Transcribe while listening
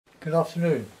Good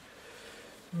afternoon.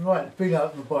 Right, been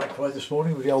out on the bike ride this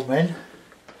morning with the old men.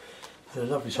 Had a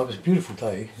lovely time. It's a beautiful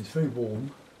day. It's very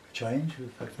warm for change.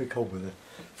 We've had very cold weather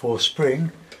for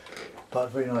spring,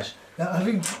 but very nice. Now,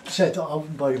 having said that I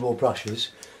wouldn't buy any more brushes,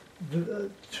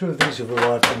 two of these have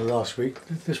arrived from the last week.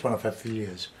 This one I've had for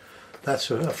years.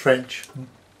 That's a French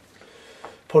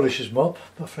polisher's mop,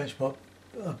 a French mop,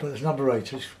 but it's number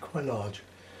 8, it's quite large.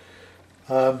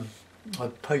 I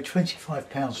paid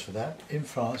 £25 for that in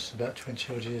France about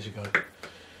 20 odd years ago.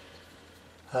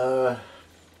 Don't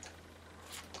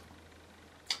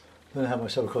know how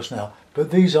much that would cost now,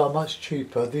 but these are much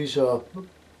cheaper. These are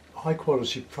high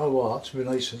quality Pro Art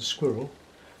Renaissance Squirrel.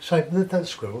 Same, that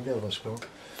squirrel, the other squirrel.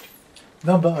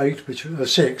 Number 8,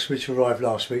 6, which arrived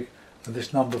last week, and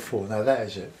this number 4. Now that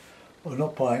is it. I'm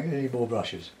not buying any more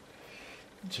brushes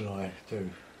until I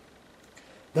do.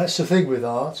 That's the thing with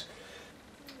art.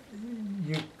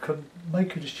 You can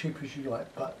make it as cheap as you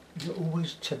like, but you're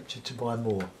always tempted to buy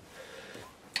more.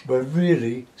 When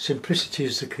really, simplicity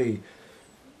is the key.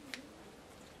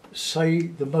 Say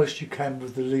the most you can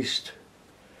with the least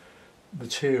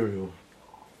material.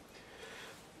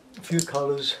 A few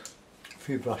colours, a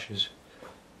few brushes.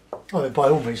 I mean, by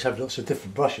all means have lots of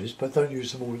different brushes, but don't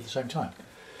use them all at the same time.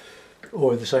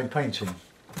 Or in the same painting.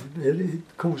 It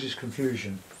causes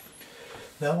confusion.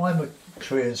 Now, I'm a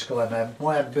tree and sky man.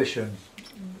 My ambition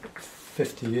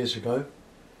 50 years ago,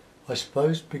 I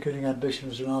suppose, beginning ambition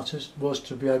as an artist, was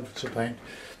to be able to paint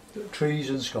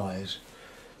trees and skies.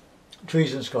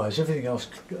 Trees and skies, everything else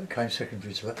came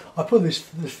secondary to that. I put this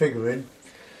figure in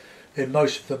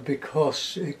most of them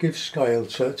because it gives scale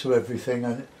to everything,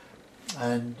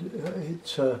 and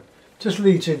it just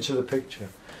leads into the picture.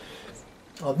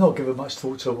 I've not given much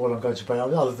thought to what I'm going to paint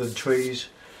other than trees.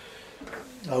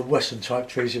 Western type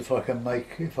trees if I can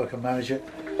manage it.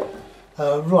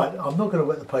 Right, I'm not going to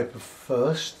wet the paper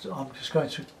first. I'm just going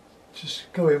to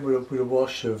go in with a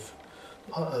wash of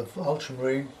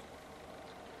ultramarine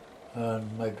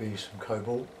and maybe some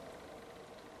cobalt.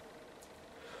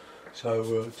 So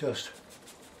we'll just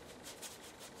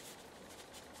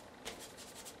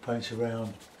paint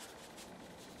around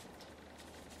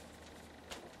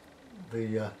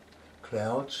the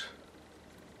clouds.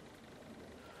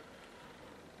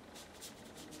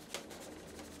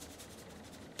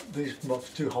 These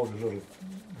mops do hold a lot of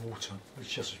water, which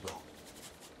is just as well.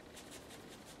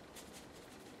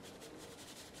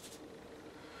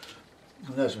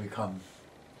 And as we come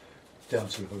down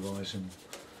to the horizon,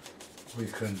 we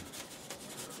can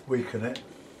weaken it.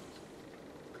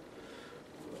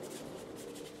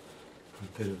 Put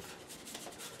a bit of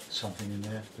something in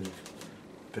there, a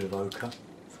bit of ochre,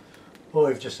 or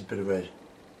even just a bit of red.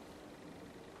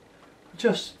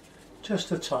 Just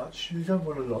a touch. You don't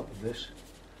want a lot of this.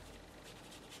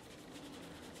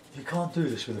 You can't do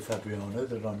this with the Fabriano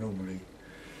that I normally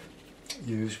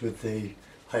use with the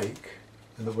Hake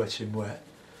and the Wet in Wet.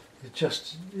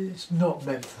 It's not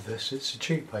meant for this. It's a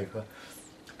cheap paper,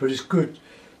 but it's good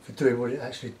for doing what it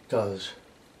actually does.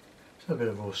 There's a bit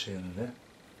of raw sienna in there.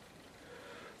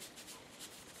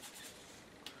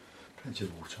 Plenty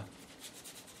of water.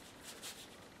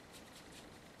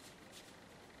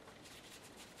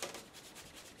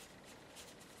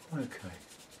 Okay.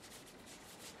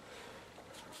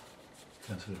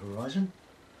 Down to the horizon.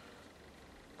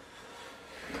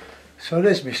 So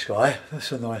there's my sky.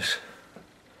 That's a nice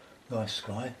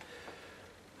sky.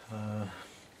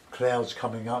 Clouds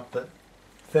coming up, but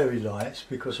very light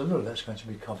because a lot of that's going to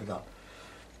be covered up.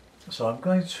 So I'm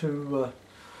going to,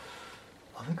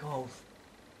 I think I'll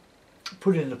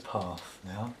put in the path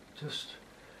now. Just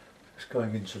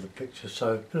going into the picture.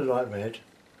 So a bit of light red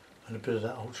and a bit of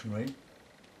that ultramarine.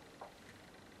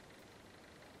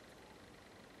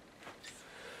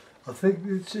 I think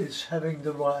it's having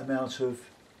the right amount of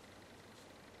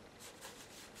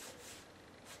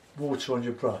water on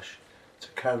your brush to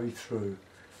carry through.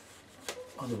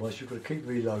 Otherwise you've got to keep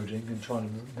reloading and trying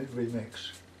to remix.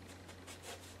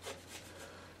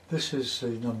 This is the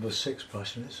number 6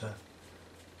 brush and it's a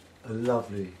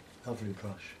lovely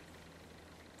brush.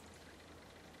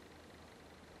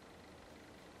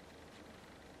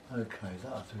 Okay,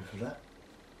 that'll do for that.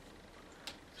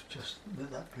 Just let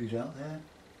that bleed out there.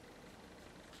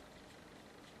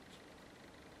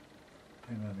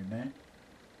 Bring around me man.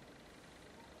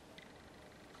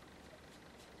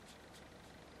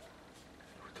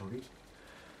 Doggy.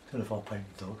 Don't know if I'll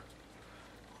paint the dog.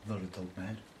 I'm not a dog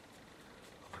man.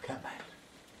 I'm a cat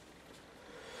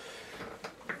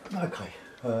man. Okay.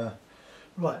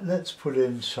 Right. Let's put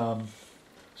in some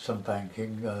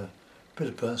banking. Bit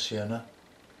of burnt sienna.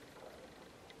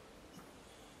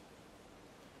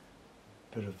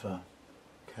 Bit of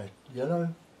Okay, yellow.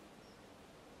 And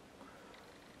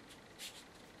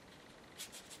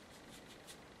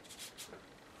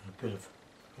a bit of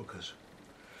hookers.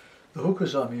 The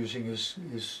hookers I'm using is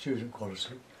student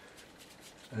quality,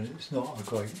 and it's not a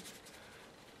great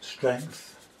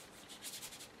strength,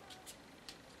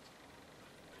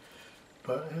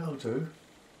 but it'll do.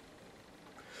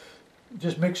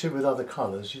 Just mix it with other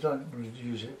colours, you don't want to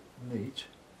use it neat.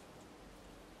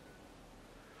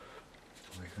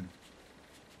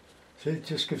 So it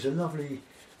just gives a lovely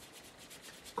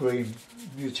green,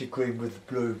 muted green with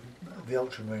blue, the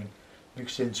ultramarine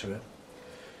mixed into it.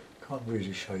 Can't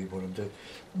really show you what I'm doing.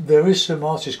 There is some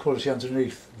artist quality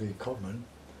underneath the Cotman.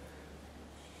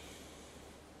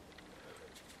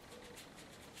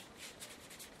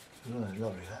 Oh,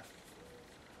 lovely that.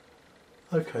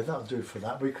 Okay, that'll do for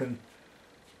that. We can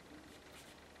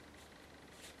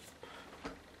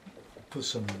put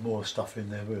some more stuff in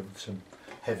there with some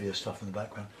heavier stuff in the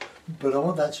background. But I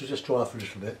want that to just dry for a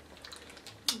little bit.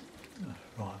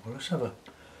 Right, well let's have a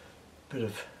bit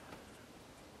of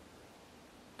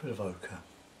ochre.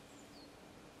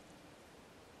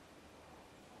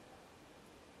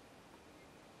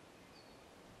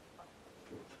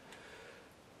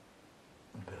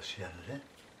 A bit of sienna there.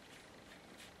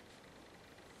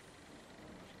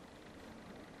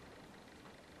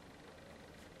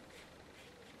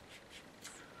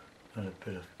 And a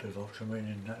bit of ultramarine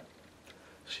in that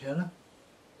sienna.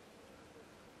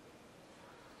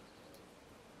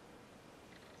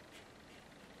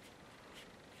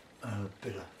 And a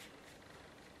bit of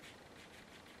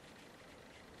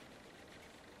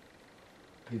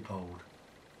be bold.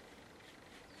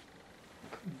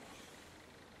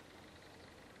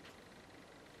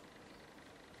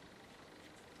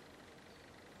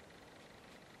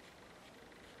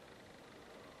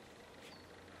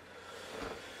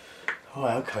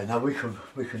 Right, okay, now we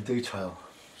can detail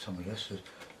some of this. There's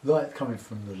light coming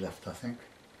from the left, I think.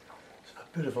 So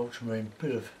a bit of ultramarine,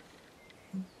 bit of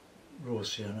raw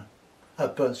sienna,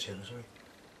 burnt sienna, sorry.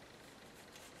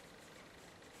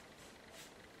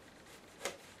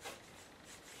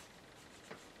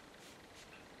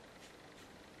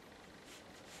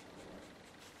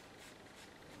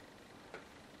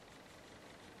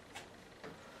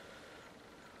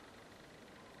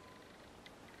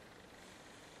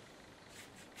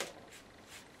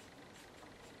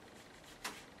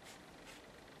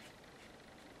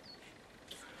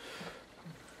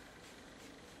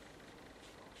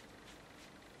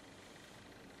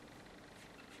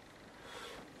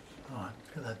 Right,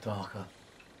 get that darker.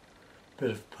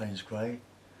 Bit of Payne's grey,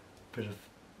 bit of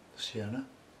sienna,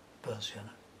 burnt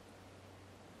sienna.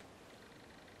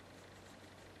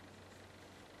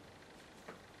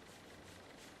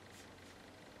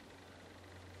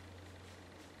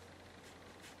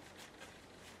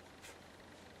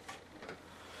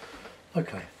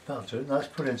 Okay, that'll do. Now let's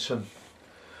put in some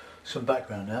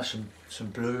background now, some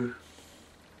blue,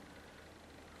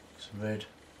 some red.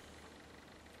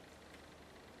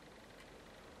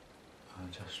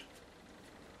 And just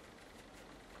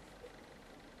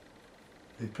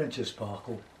leave plenty of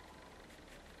sparkle,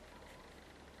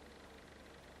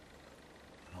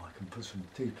 and I can put some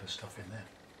deeper stuff in there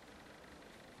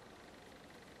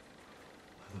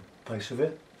at the base of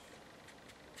it.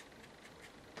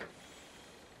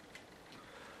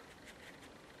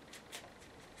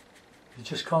 You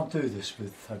just can't do this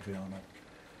with Adriano.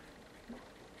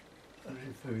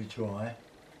 It's very dry.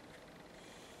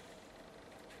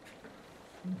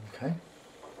 Okay,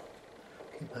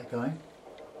 keep that going.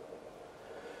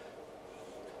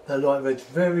 That light red's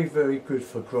very, very good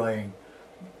for greying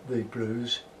the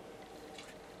blues.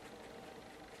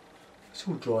 This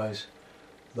all dries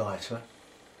lighter,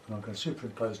 and I'm going to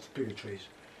superimpose the bigger trees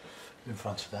in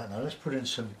front of that. Now let's put in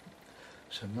some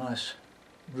nice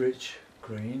rich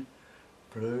green,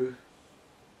 blue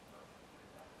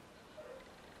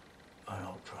and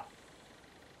ultra,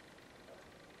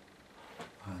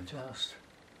 and just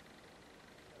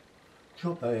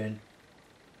drop that in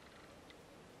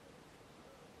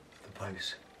the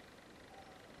base.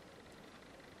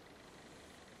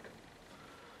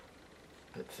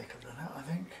 A bit thicker than that, I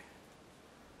think.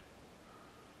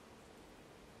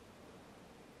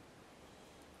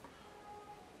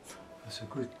 That's a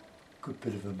good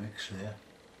bit of a mix there.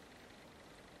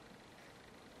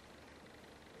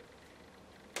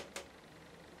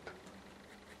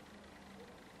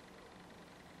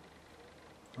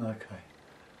 Okay.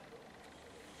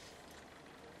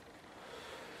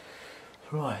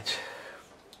 Right.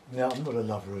 Now I'm not a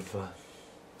lover of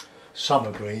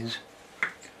summer greens,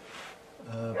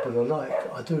 but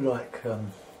I do like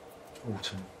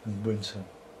autumn and winter.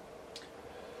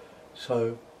 So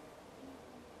So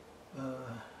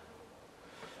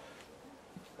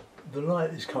the light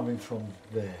is coming from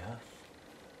there.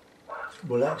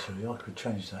 Well, actually I could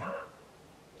change that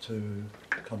to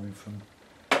coming from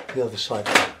the other side.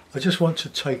 I just want to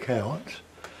take out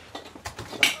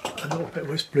a little bit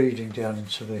where it's bleeding down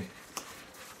into the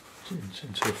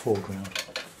foreground.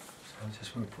 So I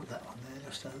just want to put that on there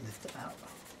just to lift it out.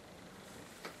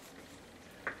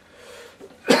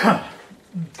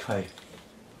 Okay.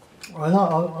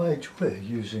 I enjoy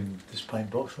using this paint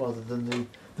box rather than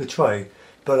the tray,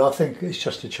 but I think it's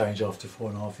just a change after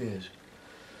 4.5 years.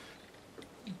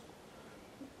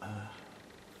 Oh,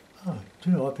 do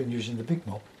you know, I've been using the big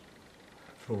mop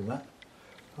for all that.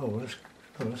 Oh, well,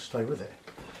 let's stay with it.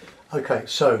 Okay,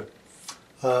 so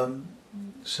some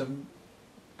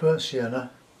burnt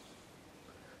sienna,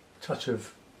 touch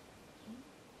of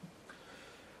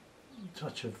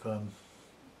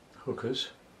hookers,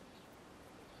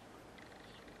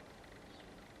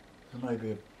 and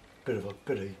maybe a bit of raw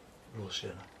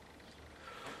sienna.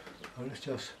 So let's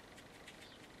just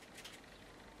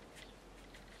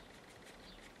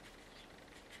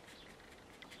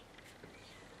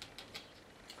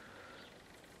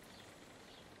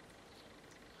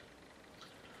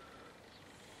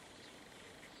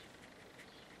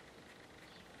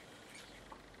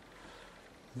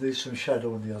there's some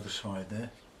shadow on the other side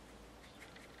there.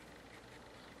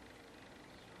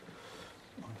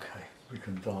 Okay, we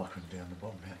can darken down the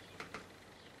bottom here.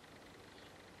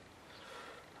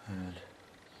 And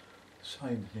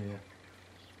same here.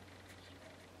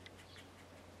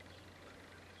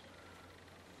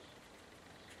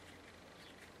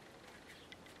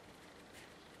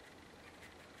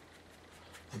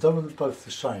 I don't want them both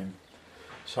the same,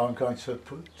 so I'm going to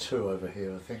put 2 over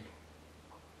here, I think.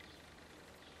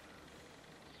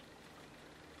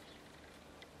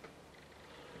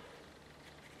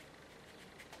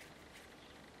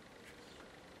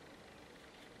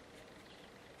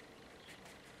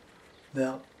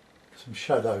 Now, some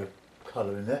shadow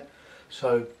colour in there,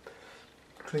 so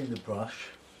clean the brush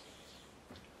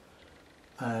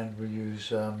and we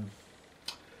use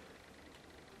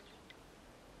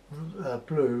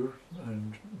blue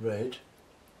and red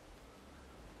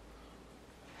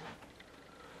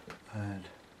and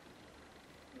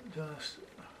just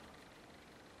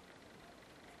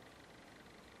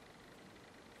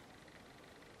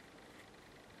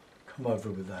come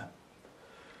over with that.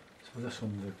 So that's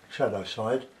on the shadow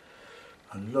side,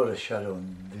 and a lot of shadow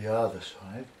on the other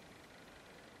side.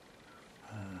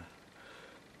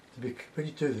 When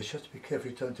you do this, you have to be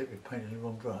careful you don't dip your paint in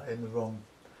the wrong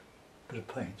bit of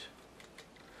paint.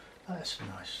 That's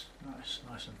nice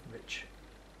and rich.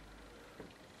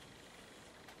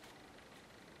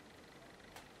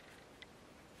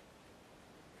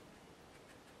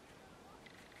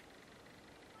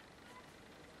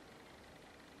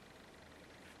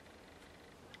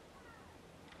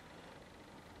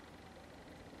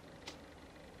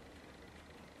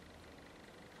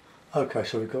 Okay,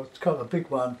 so we've got a big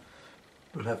one.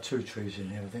 We'll have 2 trees in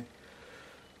here, I think,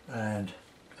 and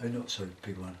a not so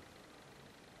big one.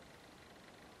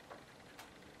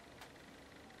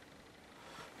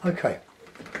 Okay,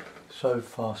 so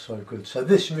far so good. So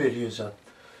this really is a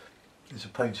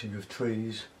painting of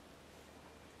trees.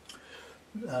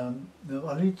 Now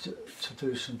I need to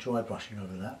do some dry brushing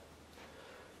over that.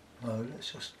 No,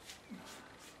 let's just.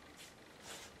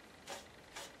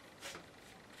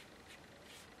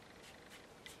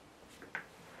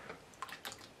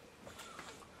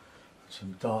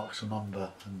 Some dark, some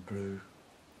umber and blue.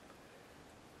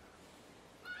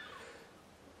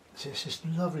 It's this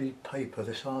lovely paper,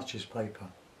 this Arches paper.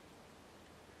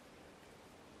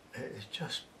 It is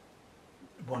just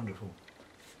wonderful.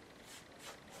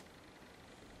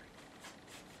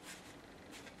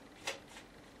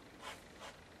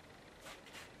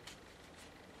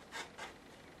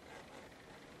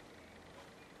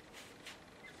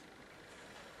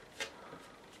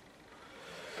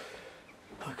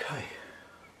 Okay.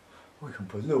 We can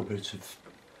put a little bit of,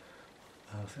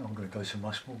 I think I'm going to go to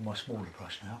my smaller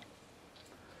brush now.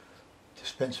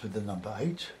 Dispense with the number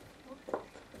 8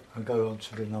 and go on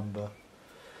to the number,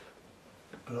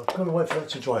 but I've got to wait for that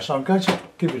to dry, so I'm going to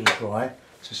give it a dry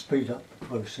to speed up the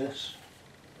process.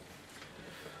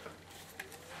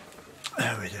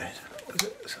 How are we doing?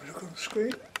 Let's have a look on the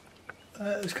screen.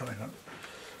 It's coming up.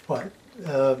 Right,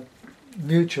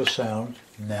 mute your sound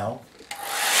now.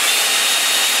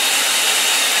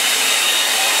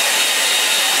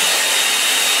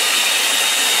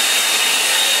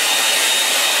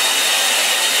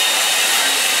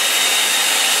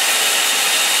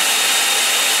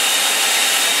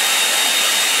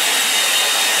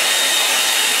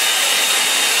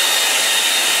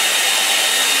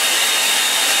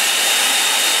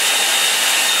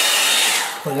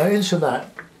 So now into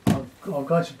that, I'm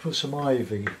going to put some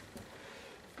ivy.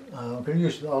 I'm going to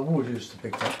use. I will use the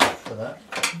big duck for that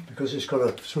because it's got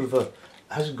a sort of a.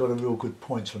 Hasn't got a real good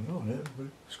point on it. But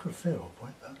it's got a fair old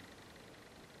point though.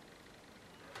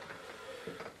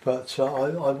 But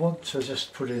I want to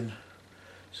just put in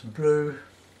some blue,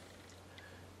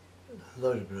 a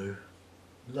load of blue,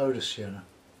 a load of sienna,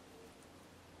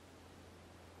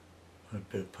 and a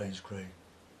bit of Payne's green.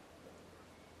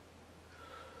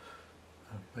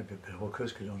 Maybe a bit of ochre,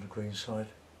 get it on the green side.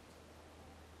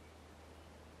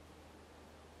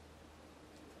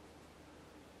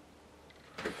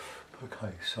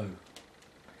 Okay, so be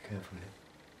careful here.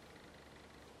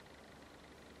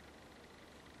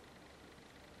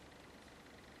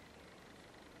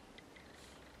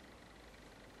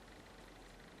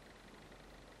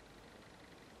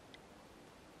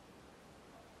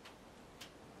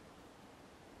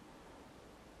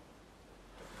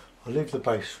 I'll leave the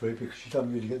base through because you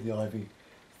don't really get the ivy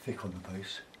thick on the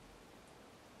base.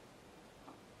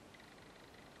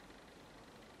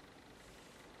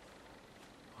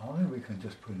 I think we can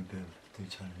just put in a bit of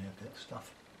detail in here, a bit of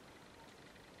stuff.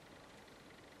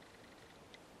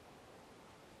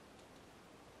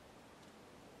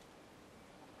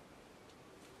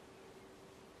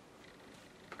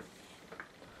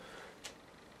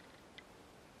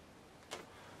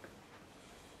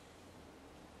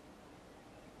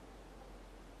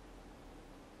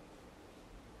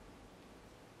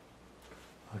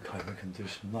 Okay, we can do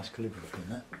some nice calligraphy in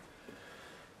that,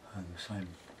 and the same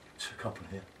couple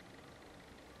here.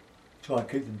 Try and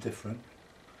keep them different.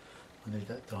 I need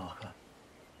that darker.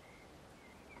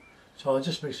 So I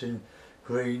just mix in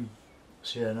green,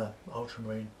 sienna,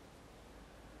 ultramarine,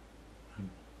 and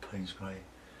Payne's grey,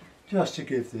 just to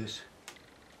give this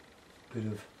bit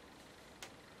of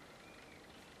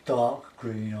dark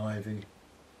green ivy.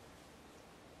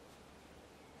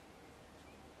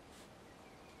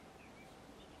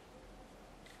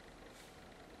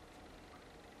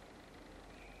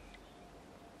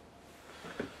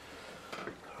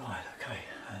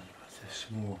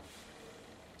 More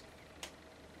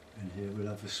in here, we'll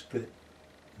have a split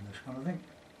in this kind of thing.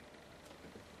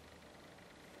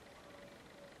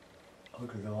 I'll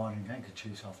go the ironing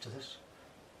handkerchiefs after this.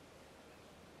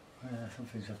 Some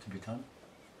things have to be done.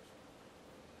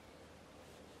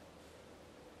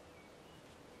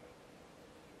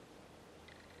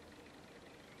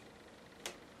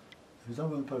 We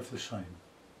don't want them both the same.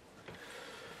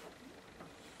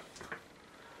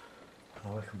 I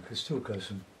reckon we could still go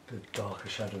some bit darker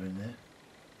shadow in there.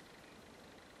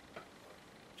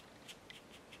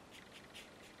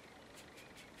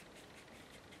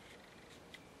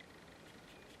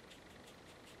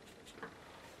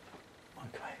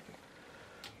 Okay.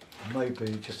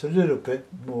 Maybe just a little bit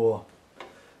more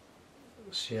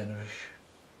sienna-ish,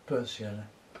 burnt sienna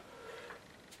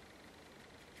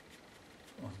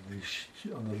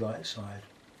on the light side.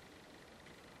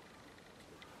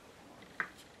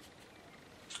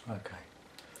 Okay.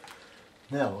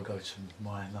 Now I'll go to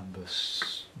my number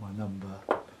 6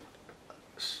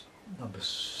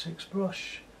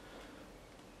 brush,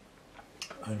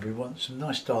 and we want some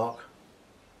nice dark.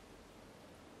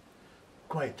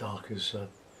 Great dark is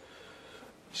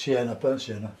sienna, burnt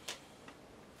sienna.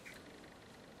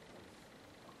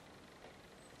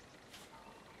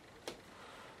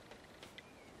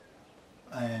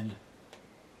 And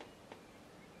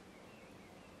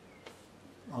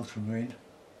ultramarine.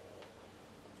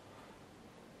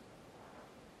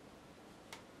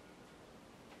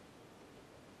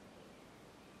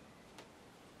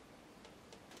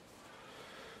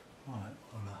 Right,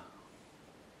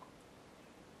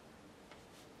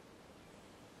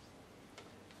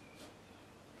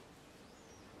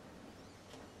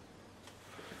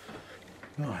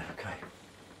 right, okay.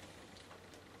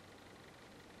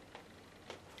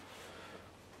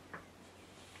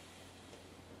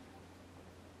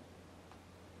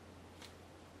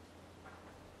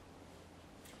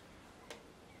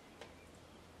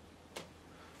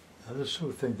 Now the sort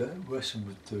of thing that Wesson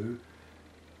would do.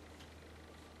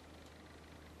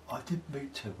 I did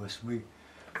meet Ted Wesson. We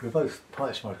were both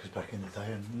pipe smokers back in the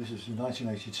day, and this is in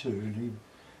 1982, and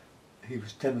he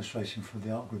was demonstrating for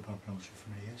the art group I belonged to for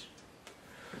many years.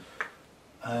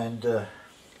 And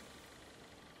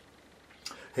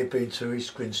he'd been to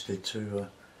East Grinstead to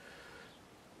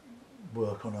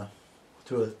work on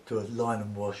do a line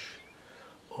and wash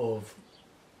of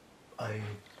a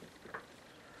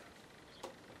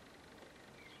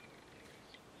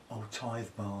old tithe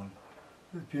barn.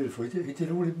 It was beautiful. He did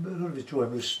a lot of his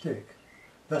drawing with a stick.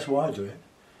 That's why I do it.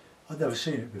 I'd never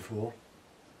seen it before.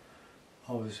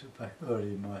 I was back early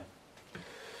in my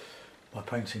my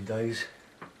painting days.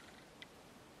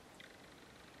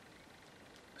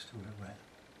 Still a bit wet.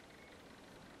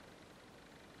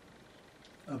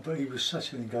 But he was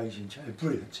such an engaging, a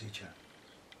brilliant teacher.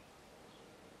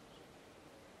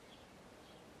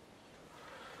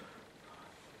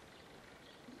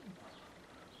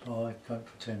 I don't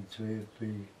pretend to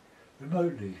be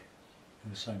remotely in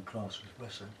the same class as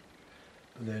Wesson,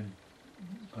 but then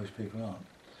most people aren't.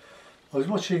 I was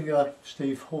watching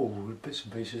Steve Hall with bits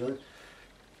and pieces.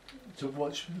 To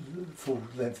watch full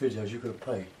length videos you've got to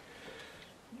pay,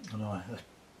 and that's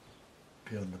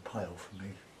beyond the pale for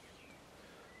me.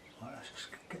 Let's just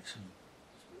get some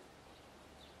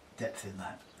depth in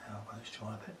that. Now let's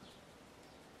try a bit.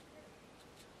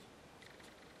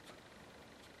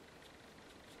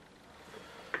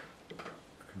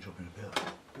 I can drop in a bit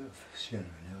of sienna in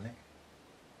there, I think.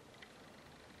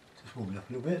 Just warm it up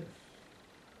a little bit.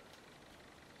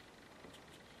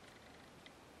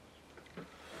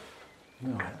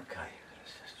 Right, okay,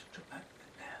 let's just drop that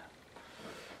in there.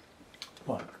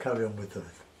 Right, carry on with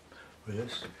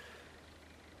this.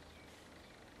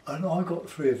 And I got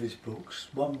 3 of his books.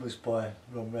 One was by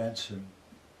Ron Ransom,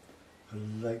 the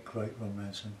late great Ron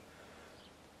Ransom,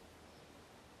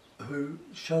 who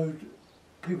showed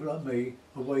people like me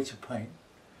a way to paint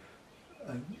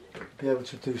and be able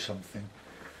to do something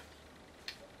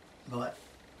like.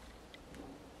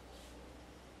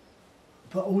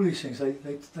 But all these things,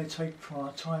 they take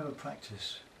time and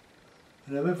practice.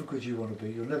 And however good you want to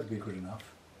be, you'll never be good enough.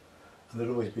 And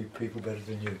there'll always be people better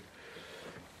than you.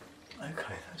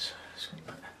 Okay, that's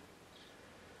that.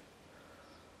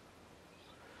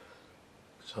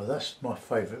 So that's my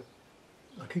favourite.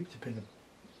 I keep dipping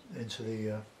into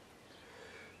the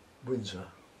Windsor.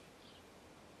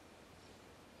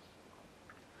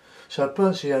 So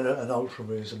burnt sienna and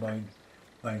ultramarine is the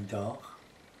main dark.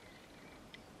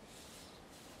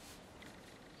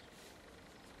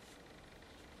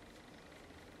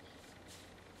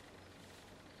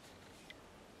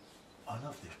 I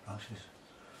love these brushes.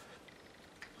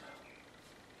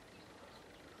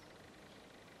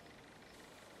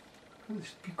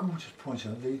 This be gorgeous pointer.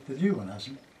 The new one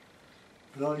hasn't,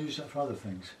 but I'll use that for other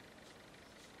things.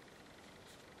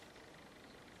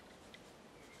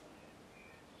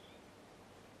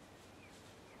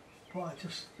 But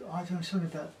I don't know, something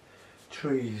about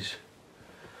trees.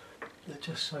 They're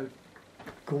just so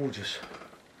gorgeous.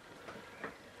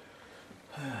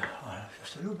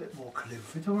 Just a little bit more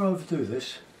calligraphy. Don't want to overdo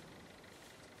this.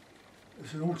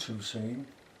 There's an autumn scene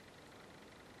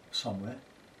somewhere.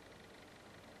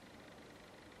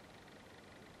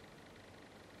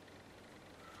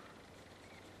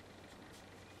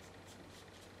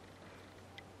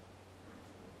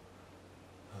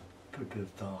 Put a bit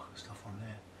of darker stuff on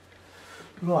there.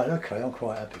 Right, okay, I'm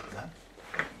quite happy with that.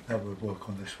 Now we'll work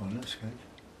on this one, that's good.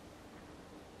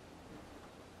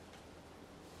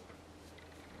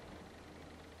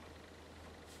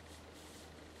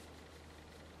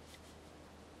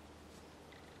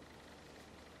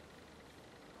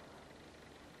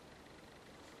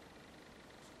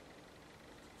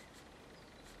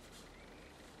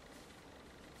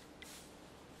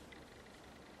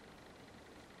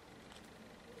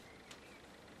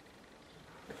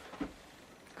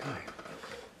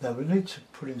 Now we need to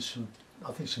put in some,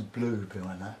 I think some blue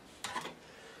behind that.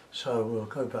 So we'll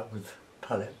go back with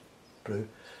palette blue.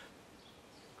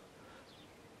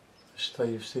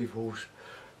 Steve Walsh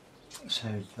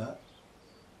said that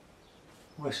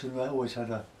Wesson always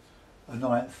had a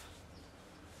 9th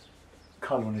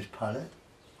colour on his palette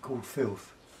called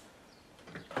filth.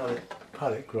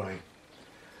 Palette grey.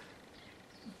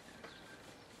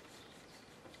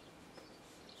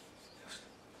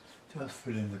 Just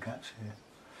fill in the gaps here.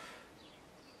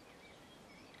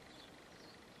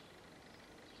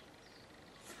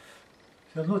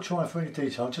 So I'm not trying for any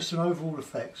detail, just an overall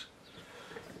effect.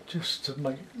 Just to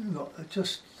make, it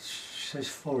just says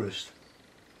forest.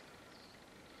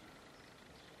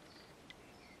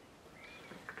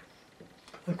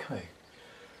 Okay,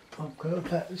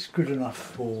 that's good enough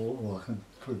for, well, I can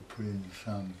put in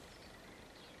some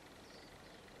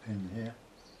in here.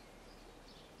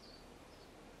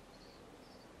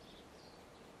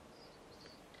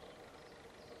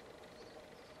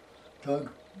 Don't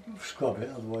scrub it,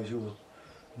 otherwise you'll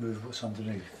move what's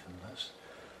underneath, and that's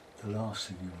the last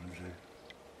thing you want to do.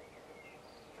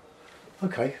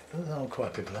 Okay, I'm quite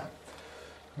happy with that.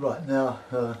 Right, now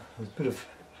let's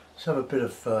have a bit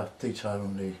of detail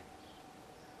on the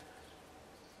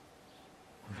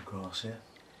grass here.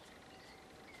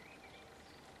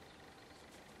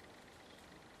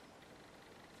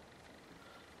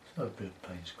 Let's have a bit of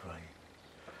Payne's grey.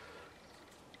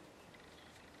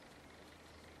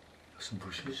 some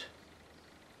bushes.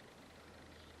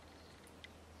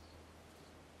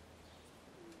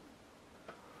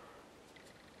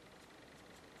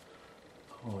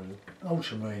 Oh,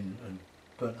 ultramarine and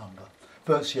burnt umber,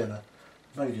 burnt sienna,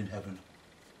 made in heaven.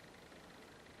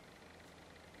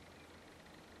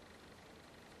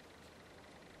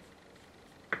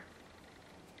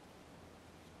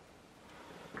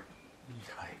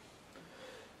 Okay.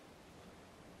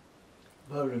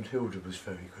 Roland Hilda was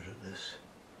very good at this,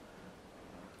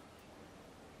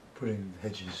 putting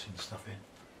hedges and stuff in.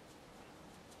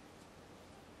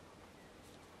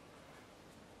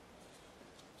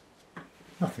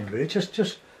 Nothing really, just to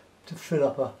fill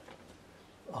up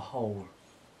a hole.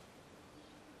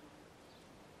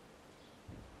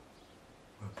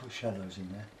 We'll put shadows in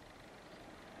there,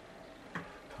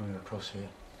 coming across here.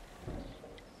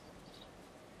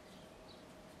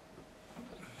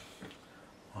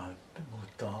 Right, a bit more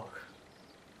dark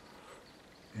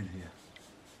in here.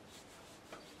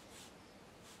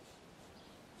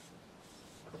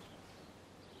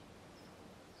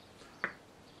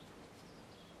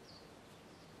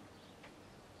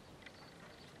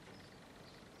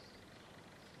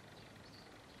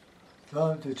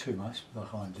 Don't do too much,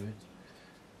 like I'm doing.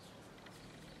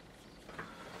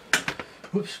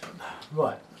 Whoops.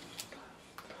 Right.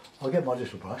 I'll get my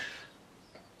little brush.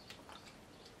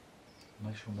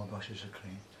 Make sure my brushes are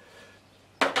clean.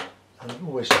 And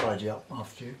always tidy up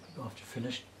after you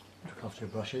finish. Look after your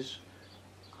brushes.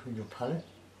 Clean your palette.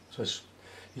 So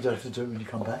you don't have to do it when you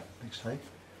come back next day.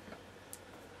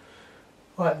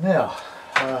 Right, now,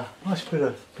 nice bit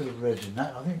of red in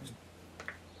that, I think.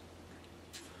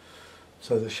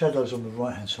 So the shadow's on the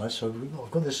right hand side, so I've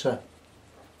got this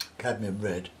cadmium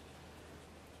red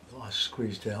that I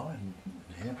squeezed out in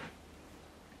here.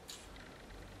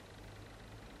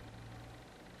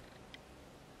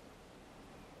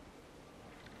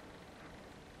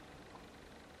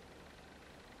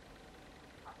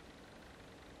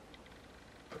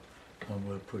 And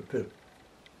we'll put a bit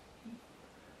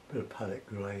of palette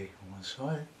grey on one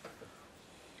side.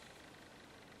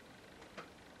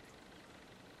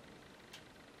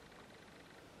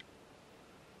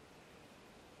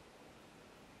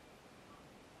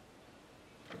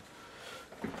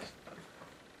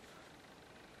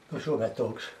 Not sure about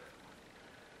dogs.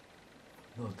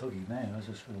 I'm not a doggy man,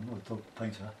 I'm not a dog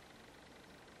painter.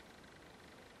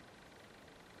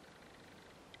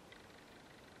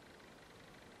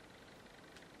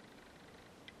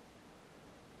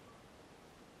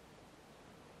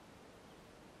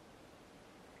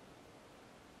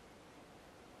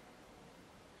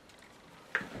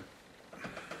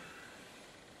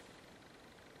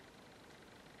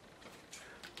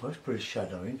 Well, it's pretty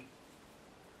shadowing.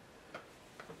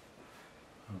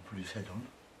 I'll put his head on.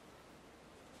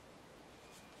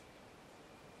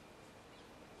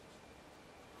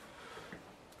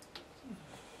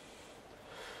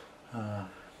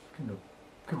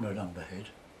 Give him an umber head,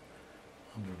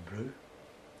 umber and blue.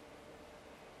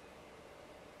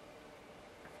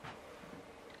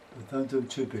 But don't do it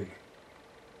too big.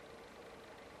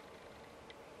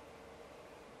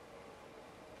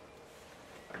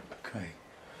 Okay.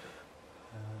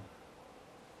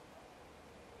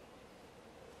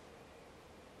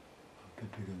 A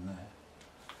bit bigger than that.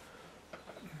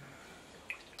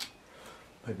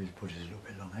 Maybe his body's a little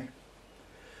bit long, eh?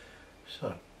 So,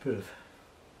 a bit of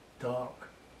dark.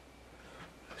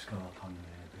 Let's go up under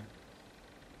there a bit.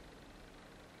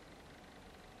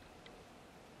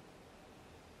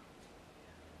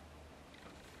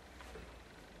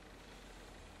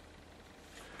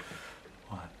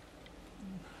 Right,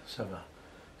 let's have a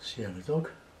sienna dog.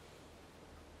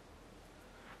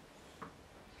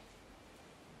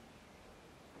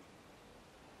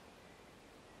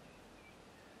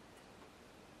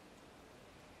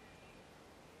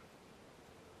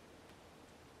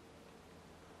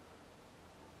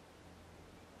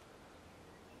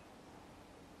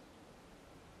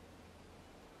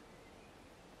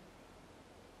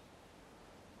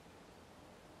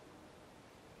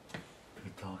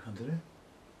 Bit dark under there.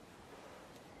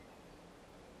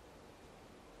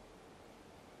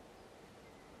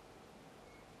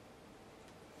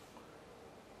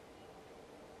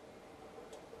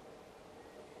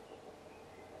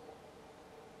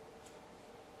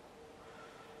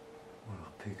 What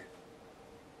a pig.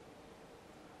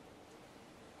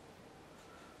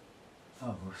 Oh,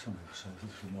 well, some people say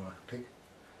this is more like a pig.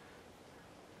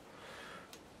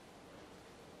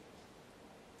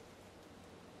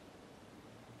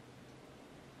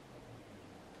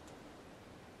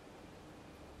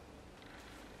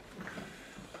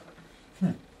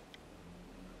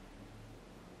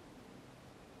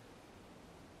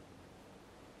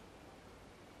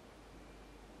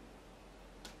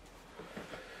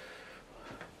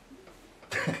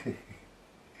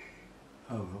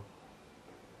 Oh well.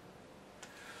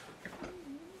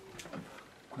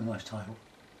 A nice title.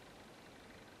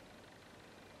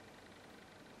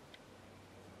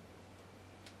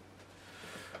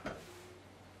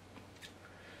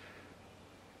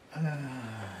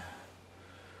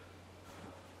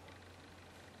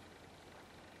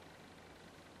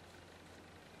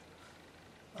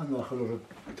 Unlike a lot of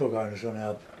dog owners on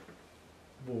our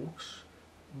walks,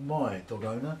 my dog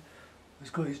owner has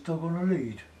got his dog on a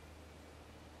lead.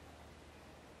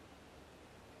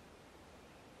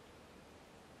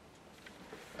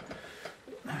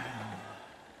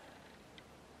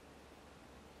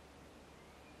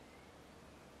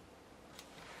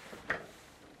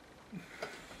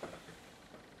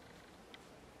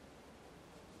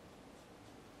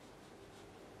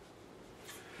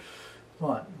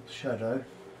 Right, shadow.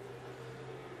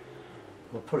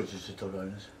 Well, apologies to dog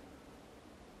owners.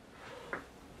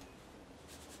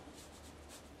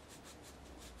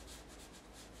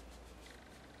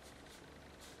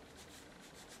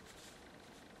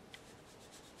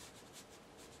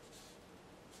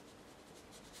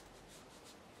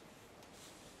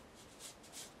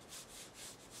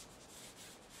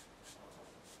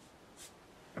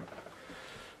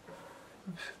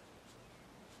 Oops.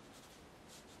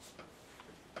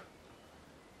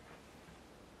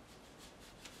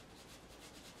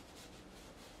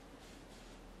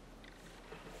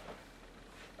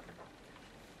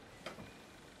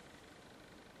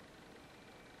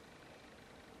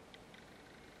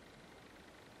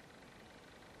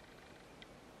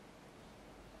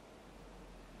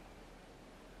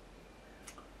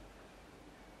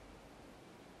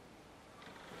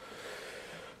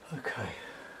 Okay.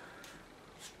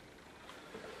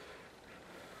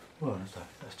 Well, I don't think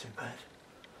that's too bad.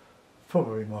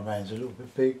 Probably my man's a little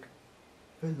bit big,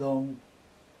 a bit long,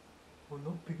 or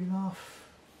not big enough.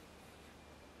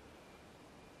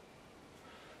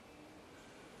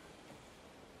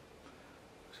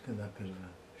 Let's get that bit of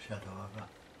a shadow over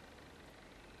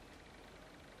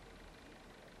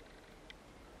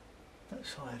that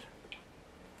side.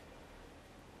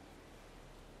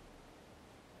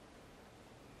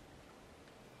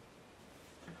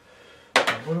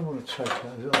 What I want to take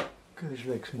out is I'll get his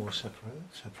legs more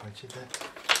separated there.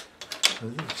 So a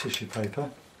little tissue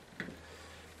paper.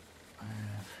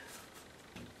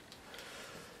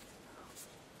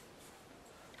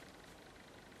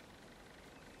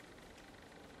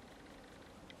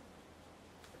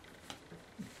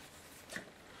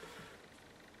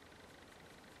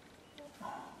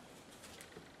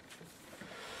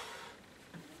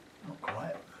 Not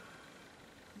quite.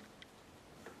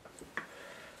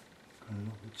 A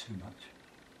little bit too much.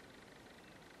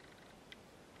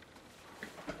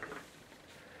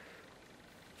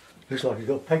 Looks like he's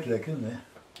got a peg leg, isn't there?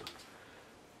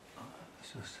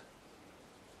 It's just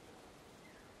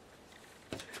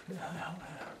out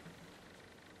there.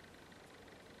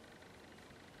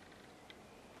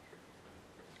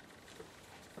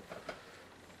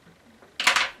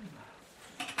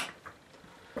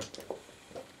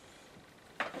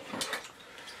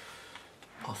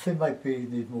 I think maybe you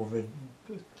need more red,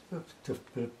 a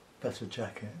bit better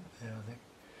jacket there, I think.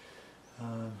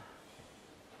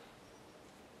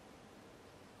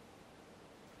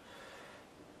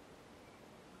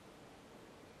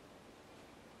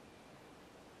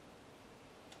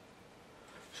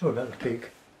 Sorry about the pig.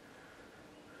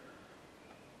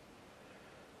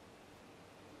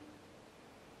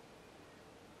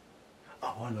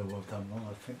 Oh, I know what I've done wrong,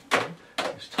 I think.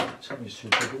 His tummy's too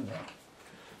big, isn't it?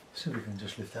 See if we can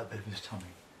just lift that bit of his tummy.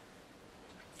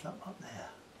 Lift that up there.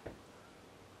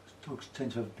 Dogs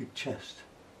tend to have a big chest.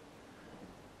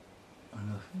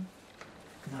 And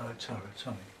a narrow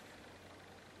tummy.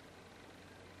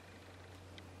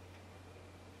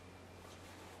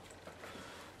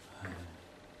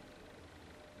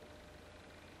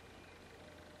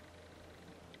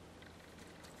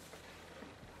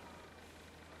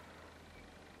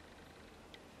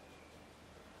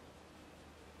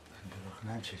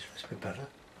 That's a bit better.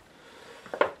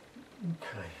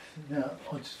 Okay, now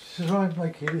I'll try and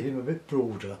make him a bit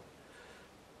broader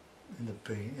in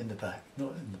the back,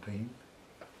 not in the beam.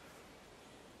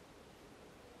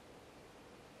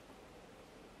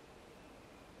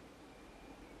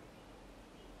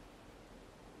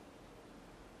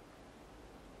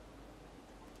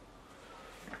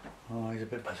 Oh, he's a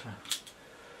bit better.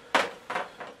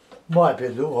 Might be a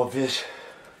little obvious,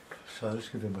 so let's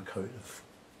give him a coat of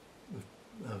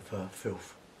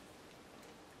filth.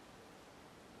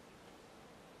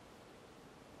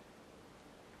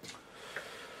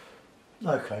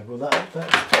 Okay, well that's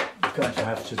going to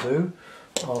have to do.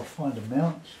 I'll find a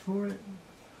mount for it.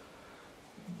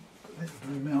 Let the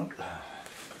blue mount.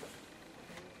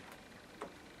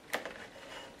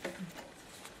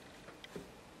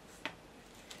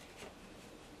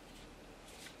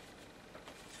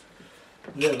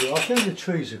 There we are. I think the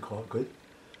trees are quite good.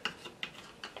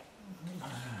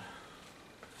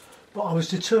 But I was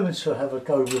determined to have a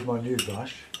go with my new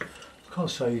brush. I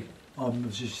can't say I'm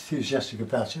as enthusiastic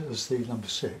about it as the number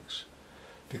 6,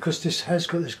 because this has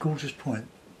got this gorgeous point.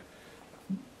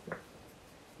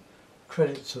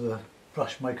 Credit to the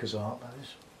brush maker's art, that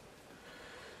is.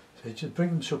 So you just bring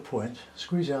them to a point,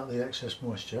 squeeze out the excess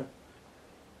moisture,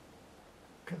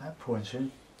 get that point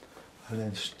in, and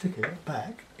then stick it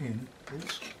back in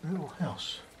its little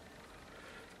house.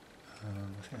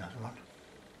 I think that's the one.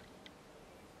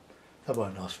 That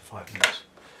won't last for 5 minutes.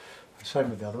 And same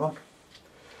with the other one.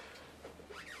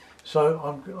 So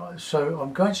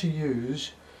I'm going to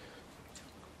use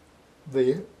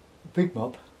the big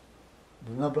mop,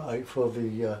 the number 8 for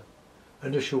the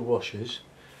initial washes,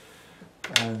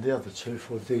 and the other 2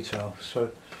 for detail.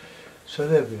 So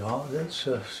there we are. Let's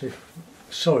see.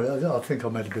 Sorry, I think I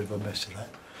made a bit of a mess of that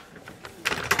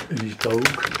in his dog.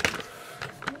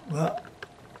 Well,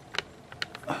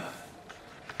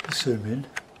 zoom in.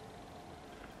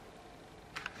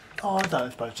 Oh, I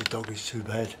don't suppose the dog is too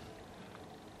bad.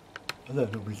 I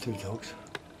don't normally do dogs.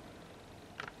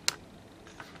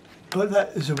 But that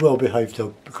is a well-behaved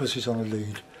dog because he's on a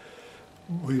lead.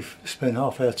 We've spent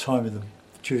half our time with them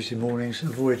Tuesday mornings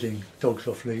avoiding dogs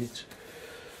off leads.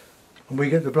 And we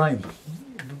get the blame.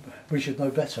 We should know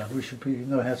better. We should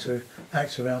know how to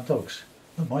act around dogs.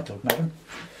 Not my dog, madam.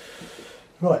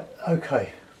 Right,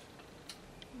 okay.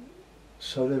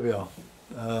 So there we are.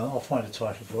 I'll find a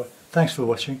title for it. Thanks for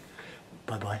watching.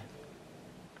 Bye bye.